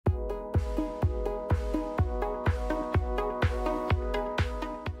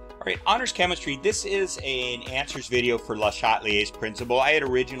All right, Honors Chemistry, this is an answers video for LeChat Answers principle. I had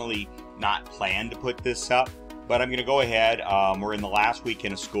originally not planned to put this up, but I'm going to go ahead. We're in the last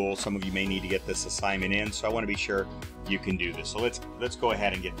weekend of school. Some of you may need to get this assignment in, so I want to be sure you can do this. So let's go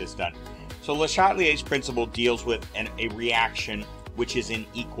ahead and get this done. So LeChat Answers principle deals with a reaction which is in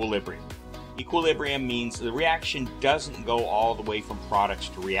equilibrium. Equilibrium means the reaction doesn't go all the way from products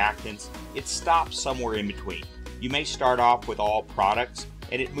to reactants. It stops somewhere in between. You may start off with all products,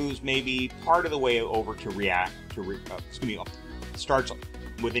 and it moves maybe part of the way over to starts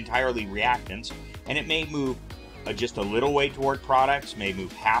with entirely reactants, and it may move just a little way toward products, may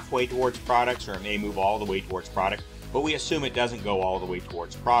move halfway towards products, or it may move all the way towards products, but we assume it doesn't go all the way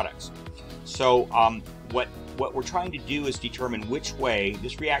towards products. So what we're trying to do is determine which way.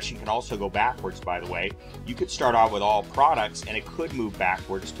 This reaction can also go backwards, by the way. You could start off with all products, and it could move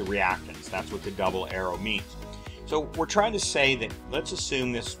backwards to reactants. That's what the double arrow means. So we're trying to say that let's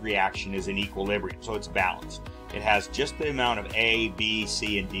assume this reaction is in equilibrium, so it's balanced. It has just the amount of A, B,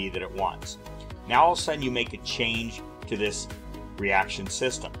 C, and D that it wants. Now all of a sudden you make a change to this reaction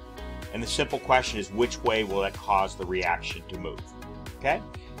system. And the simple question is, which way will it cause the reaction to move? Okay?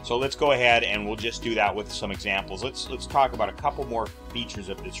 So let's go ahead and we'll just do that with some examples. Let's talk about a couple more features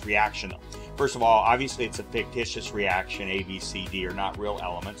of this reaction though. First of all, obviously it's a fictitious reaction. A, B, C, D are not real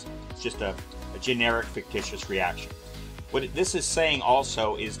elements. It's just a generic fictitious reaction. What this is saying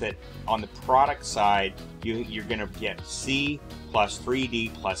also is that on the product side, you're going to get C plus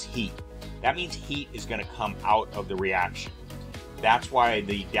 3D plus heat. That means heat is going to come out of the reaction. That's why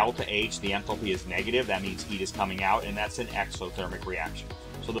the delta H, the enthalpy, is negative. That means heat is coming out, and that's an exothermic reaction.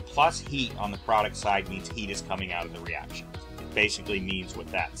 So the plus heat on the product side means heat is coming out of the reaction. It basically means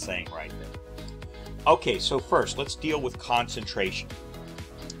what that's saying right there. Okay, so first, let's deal with concentration.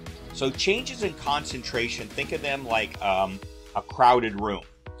 So changes in concentration, think of them like a crowded room.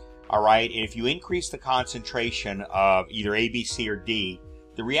 All right, if you increase the concentration of either A, B, C, or D,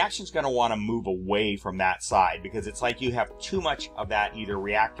 the reaction is going to want to move away from that side because it's like you have too much of that either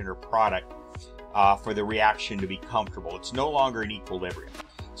reactant or product for the reaction to be comfortable. It's no longer in equilibrium.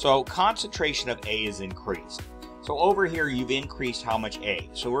 So concentration of A is increased. So over here you've increased how much A.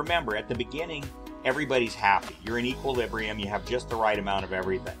 So remember, at the beginning everybody's happy. You're in equilibrium, you have just the right amount of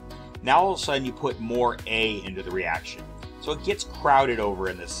everything. Now all of a sudden you put more A into the reaction. So it gets crowded over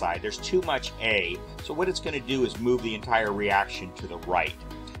in this side. There's too much A. So what it's going to do is move the entire reaction to the right.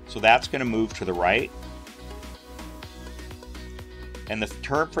 So that's going to move to the right. And the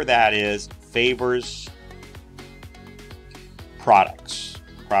term for that is favors products.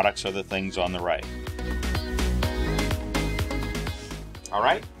 Products are the things on the right. All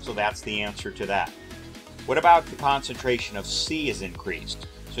right, so that's the answer to that. What about the concentration of C is increased?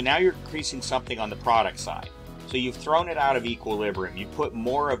 So now you're increasing something on the product side. So you've thrown it out of equilibrium. You put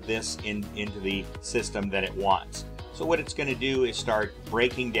more of this into the system than it wants. So what it's going to do is start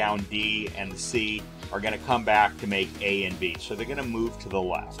breaking down D, and the C are going to come back to make A and B. So they're going to move to the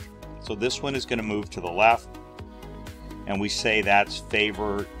left. So this one is going to move to the left, and we say that's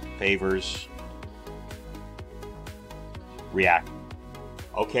favors reactant.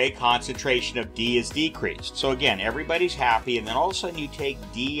 Okay, concentration of D is decreased. So again, everybody's happy, and then all of a sudden you take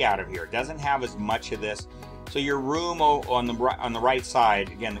D out of here. It doesn't have as much of this. So your room on the right side,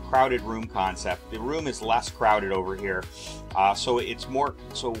 again, the crowded room concept, the room is less crowded over here. So it's more,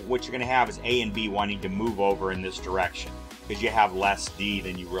 so what you're going to have is A and B wanting to move over in this direction because you have less D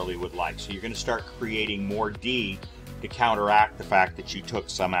than you really would like. So you're going to start creating more D to counteract the fact that you took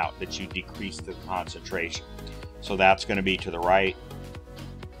some out, that you decreased the concentration. So that's going to be to the right.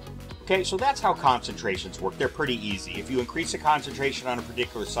 Okay, so that's how concentrations work. They're pretty easy. If you increase the concentration on a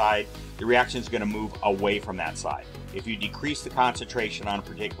particular side, the reaction is going to move away from that side. If you decrease the concentration on a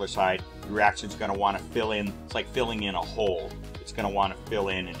particular side, the reaction is going to want to fill in. It's like filling in a hole. It's going to want to fill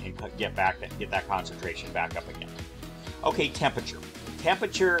in and get that concentration back up again. Okay, temperature.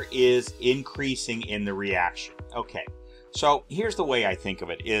 Temperature is increasing in the reaction. Okay, so here's the way I think of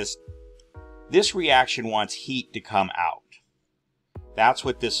it is this reaction wants heat to come out. That's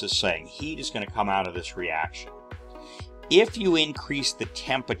what this is saying. Heat is going to come out of this reaction. If you increase the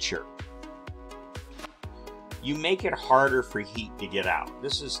temperature, you make it harder for heat to get out.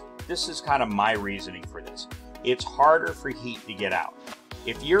 This is kind of my reasoning for this. It's harder for heat to get out.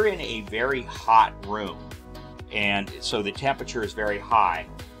 If you're in a very hot room, and so the temperature is very high,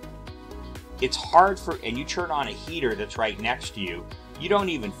 it's hard and you turn on a heater that's right next to you, you don't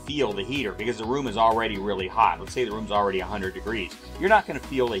even feel the heater because the room is already really hot. Let's say the room's already 100 degrees. You're not going to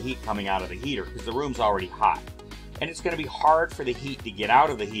feel the heat coming out of the heater because the room's already hot. And it's going to be hard for the heat to get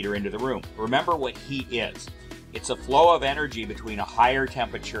out of the heater into the room. Remember what heat is. It's a flow of energy between a higher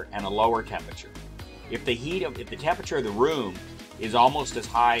temperature and a lower temperature. If the temperature of the room is almost as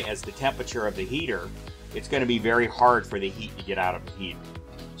high as the temperature of the heater, it's going to be very hard for the heat to get out of the heater.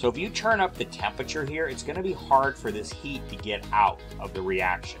 So if you turn up the temperature here, it's going to be hard for this heat to get out of the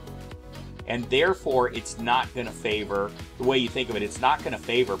reaction. And therefore, it's not going to favor, the way you think of it, it's not going to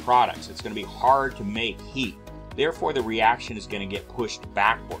favor products. It's going to be hard to make heat. Therefore, the reaction is going to get pushed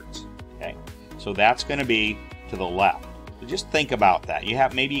backwards. Okay, so that's going to be to the left. So just think about that.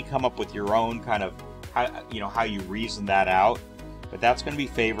 Maybe you come up with your own kind of how you reason that out, but that's going to be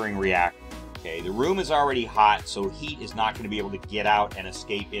favoring reaction. Okay, the room is already hot, so heat is not going to be able to get out and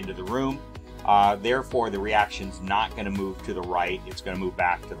escape into the room. Therefore, the reaction's not going to move to the right. It's going to move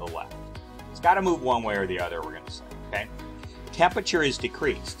back to the left. It's got to move one way or the other, we're going to say. Okay, temperature is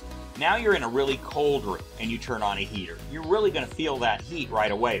decreased. Now you're in a really cold room and you turn on a heater. You're really going to feel that heat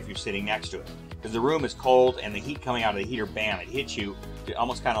right away if you're sitting next to it, because the room is cold and the heat coming out of the heater, bam, it hits you,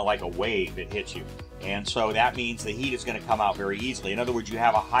 almost kind of like a wave. It hits you. And so that means the heat is going to come out very easily. In other words, you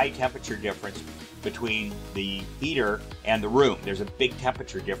have a high temperature difference between the heater and the room. There's a big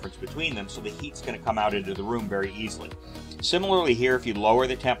temperature difference between them, so the heat's going to come out into the room very easily. Similarly here, if you lower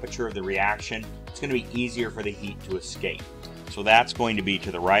the temperature of the reaction, it's going to be easier for the heat to escape. So that's going to be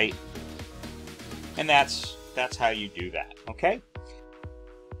to the right, and that's how you do that, okay?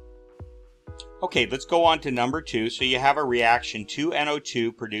 Okay, let's go on to number 2. So you have a reaction.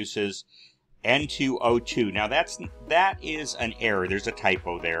 2NO2 produces N2O2. Now that is an error. There's a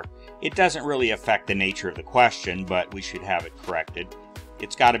typo there. It doesn't really affect the nature of the question, but we should have it corrected.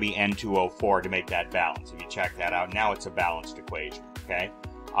 It's got to be N2O4 to make that balance. If you check that out, now it's a balanced equation, okay?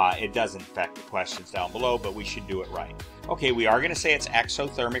 It doesn't affect the questions down below, but we should do it right. Okay, we are going to say it's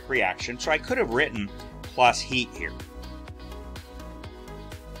exothermic reaction, so I could have written plus heat here.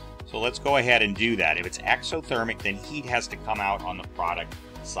 So let's go ahead and do that. If it's exothermic, then heat has to come out on the product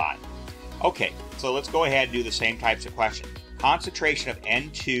side. Okay, so let's go ahead and do the same types of questions. Concentration of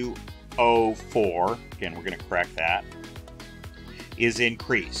N2O4, again, we're going to correct that, is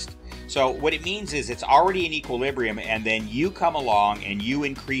increased. So what it means is it's already in equilibrium, and then you come along and you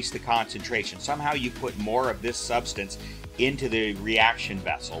increase the concentration. Somehow you put more of this substance into the reaction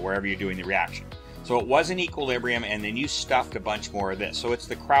vessel, wherever you're doing the reaction. So it was in equilibrium, and then you stuffed a bunch more of this. So it's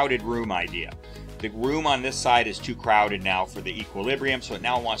the crowded room idea. The room on this side is too crowded now for the equilibrium, so it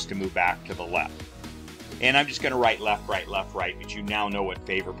now wants to move back to the left. And I'm just going to write left, right, left, right, but you now know what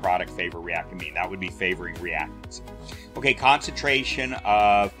favor product, favor reactant mean. That would be favoring reactants. Okay, concentration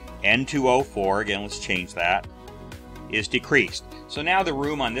of N2O4, again, let's change that, is decreased. So now the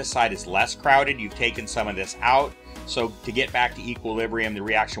room on this side is less crowded. You've taken some of this out. So to get back to equilibrium, the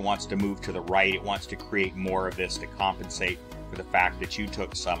reaction wants to move to the right. It wants to create more of this to compensate for the fact that you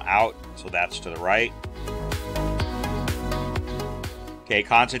took some out. So that's to the right. Okay,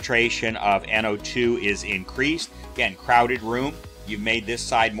 concentration of NO2 is increased. Again, crowded room. You've made this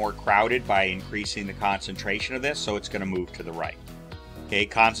side more crowded by increasing the concentration of this, so it's going to move to the right. Okay,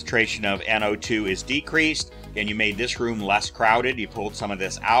 concentration of NO2 is decreased. Again, you made this room less crowded. You pulled some of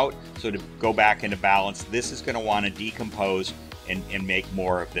this out. So to go back into balance, this is going to want to decompose and make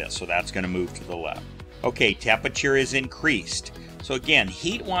more of this. So that's going to move to the left. Okay, temperature is increased. So again,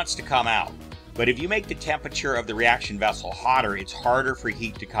 heat wants to come out. But if you make the temperature of the reaction vessel hotter, it's harder for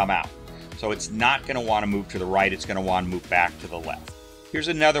heat to come out. So it's not going to want to move to the right. It's going to want to move back to the left. Here's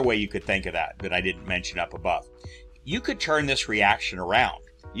another way you could think of that I didn't mention up above. You could turn this reaction around.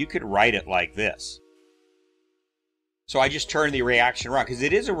 You could write it like this. So I just turned the reaction around because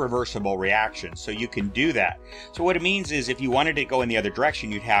it is a reversible reaction, so you can do that. So what it means is if you wanted to go in the other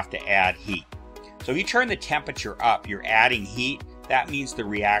direction, you'd have to add heat. So if you turn the temperature up, you're adding heat. That means the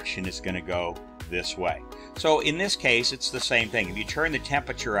reaction is going to go this way. So in this case, it's the same thing. If you turn the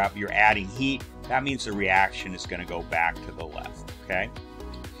temperature up, you're adding heat. That means the reaction is going to go back to the left, okay?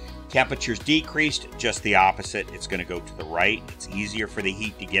 Temperature's decreased, just the opposite. It's going to go to the right. It's easier for the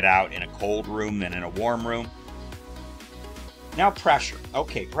heat to get out in a cold room than in a warm room. Now pressure.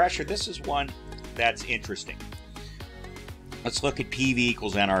 Okay, pressure, this is one that's interesting. Let's look at PV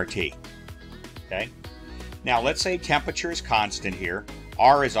equals nRT. Okay? Now let's say temperature is constant here.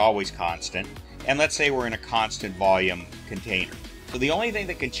 R is always constant. And let's say we're in a constant volume container. So the only thing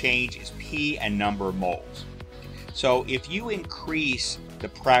that can change is P and number of moles. So if you increase the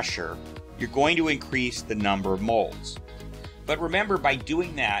pressure, you're going to increase the number of moles. But remember, by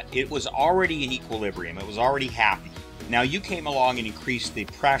doing that, it was already in equilibrium. It was already happy. Now you came along and increased the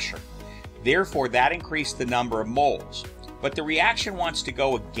pressure. Therefore, that increased the number of moles. But the reaction wants to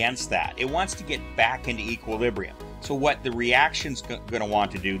go against that. It wants to get back into equilibrium. So what the reaction's going to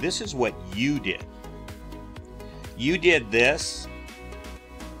want to do, this is what you did. You did this,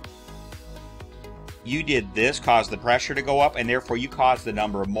 caused the pressure to go up, and therefore you caused the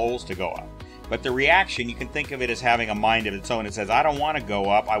number of moles to go up. But the reaction, you can think of it as having a mind of its own. It says, I don't want to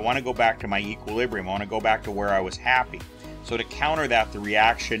go up, I want to go back to my equilibrium, I want to go back to where I was happy. So to counter that, the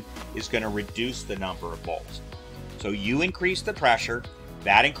reaction is going to reduce the number of moles. So you increase the pressure,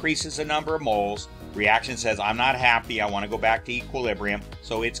 that increases the number of moles. Reaction says, I'm not happy, I want to go back to equilibrium,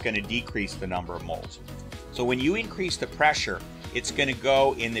 so it's going to decrease the number of moles. So when you increase the pressure, it's going to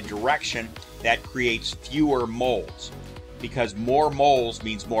go in the direction that creates fewer moles, because more moles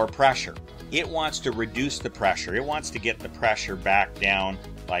means more pressure. It wants to reduce the pressure. It wants to get the pressure back down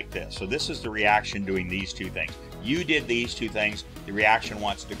like this. So this is the reaction doing these two things. You did these two things. The reaction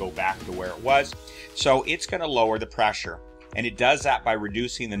wants to go back to where it was. So it's going to lower the pressure. And it does that by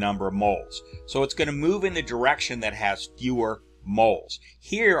reducing the number of moles. So it's going to move in the direction that has fewer moles.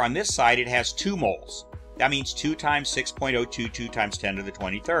 Here on this side, it has 2 moles. That means 2 times 6.02, 2 times 10 to the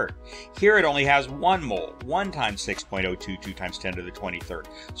 23rd. Here it only has 1 mole, 1 times 6.02, 2 times 10 to the 23rd.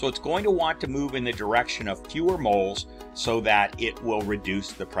 So it's going to want to move in the direction of fewer moles so that it will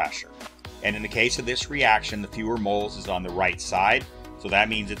reduce the pressure. And in the case of this reaction, the fewer moles is on the right side, so that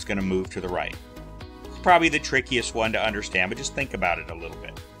means it's going to move to the right. It's probably the trickiest one to understand, but just think about it a little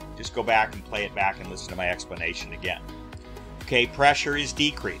bit. Just go back and play it back and listen to my explanation again. Okay, pressure is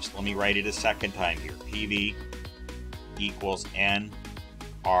decreased. Let me write it a second time here. PV equals nRT.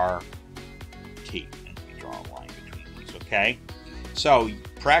 And let me draw a line between these, okay? So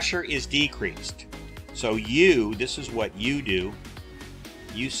pressure is decreased. So this is what you do.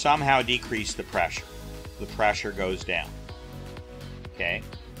 You somehow decrease the pressure. The pressure goes down. Okay?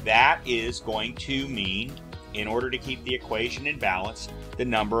 That is going to mean, in order to keep the equation in balance, the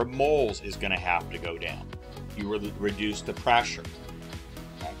number of moles is going to have to go down. You reduce the pressure.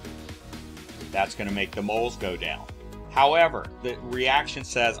 Okay? That's going to make the moles go down. However, the reaction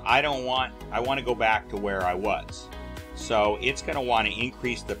says, I want to go back to where I was. So it's going to want to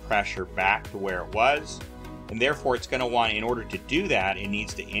increase the pressure back to where it was. And therefore, it's going to want, in order to do that, it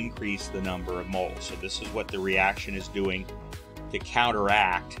needs to increase the number of moles. So this is what the reaction is doing to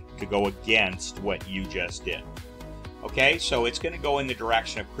counteract, to go against what you just did. Okay, so it's going to go in the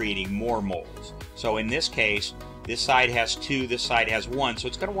direction of creating more moles. So in this case, this side has 2, this side has 1, so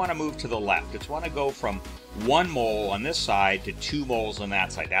it's going to want to move to the left. It's want to go from 1 mole on this side to 2 moles on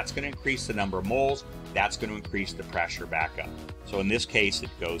that side. That's going to increase the number of moles. That's going to increase the pressure back up. So in this case,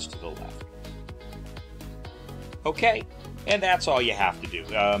 it goes to the left. Okay, and that's all you have to do.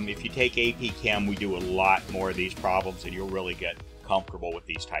 If you take AP Chem, we do a lot more of these problems, and you'll really get comfortable with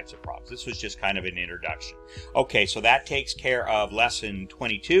these types of problems. This was just kind of an introduction. Okay, so that takes care of lesson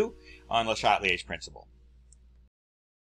 22 on LeChat Answers principle.